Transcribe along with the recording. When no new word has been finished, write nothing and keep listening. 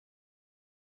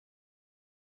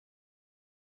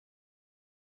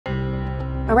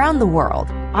Around the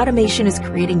world, automation is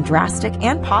creating drastic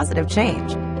and positive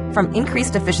change, from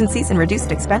increased efficiencies and reduced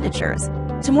expenditures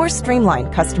to more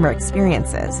streamlined customer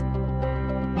experiences.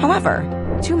 However,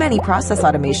 too many process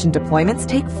automation deployments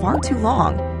take far too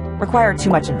long, require too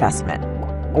much investment,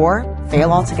 or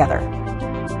fail altogether.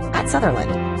 At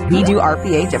Sutherland, we do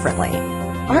RPA differently.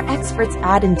 Our experts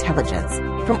add intelligence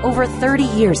from over 30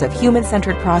 years of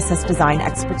human-centered process design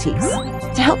expertise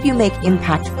to help you make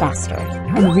impact faster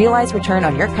and realize return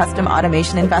on your custom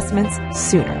automation investments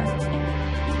sooner.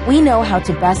 We know how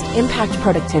to best impact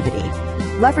productivity,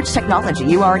 leverage technology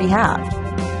you already have,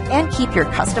 and keep your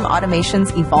custom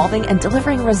automations evolving and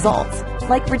delivering results,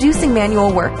 like reducing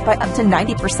manual work by up to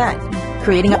 90%,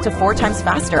 creating up to 4 times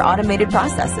faster automated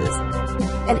processes,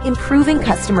 and improving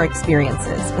customer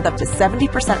experiences with up to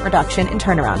 70% reduction in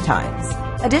turnaround times.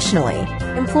 Additionally,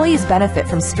 employees benefit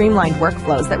from streamlined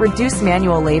workflows that reduce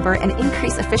manual labor and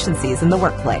increase efficiencies in the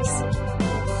workplace.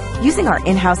 Using our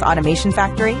in-house automation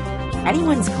factory,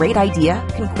 anyone's great idea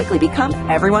can quickly become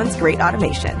everyone's great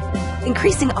automation,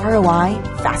 increasing ROI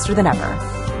faster than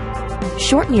ever.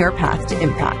 Shorten your path to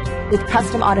impact with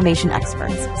custom automation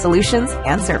experts, solutions,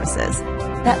 and services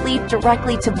that lead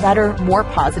directly to better, more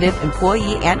positive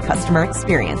employee and customer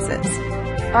experiences.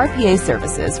 RPA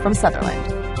Services from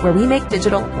Sutherland, where we make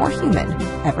digital more human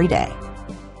every day.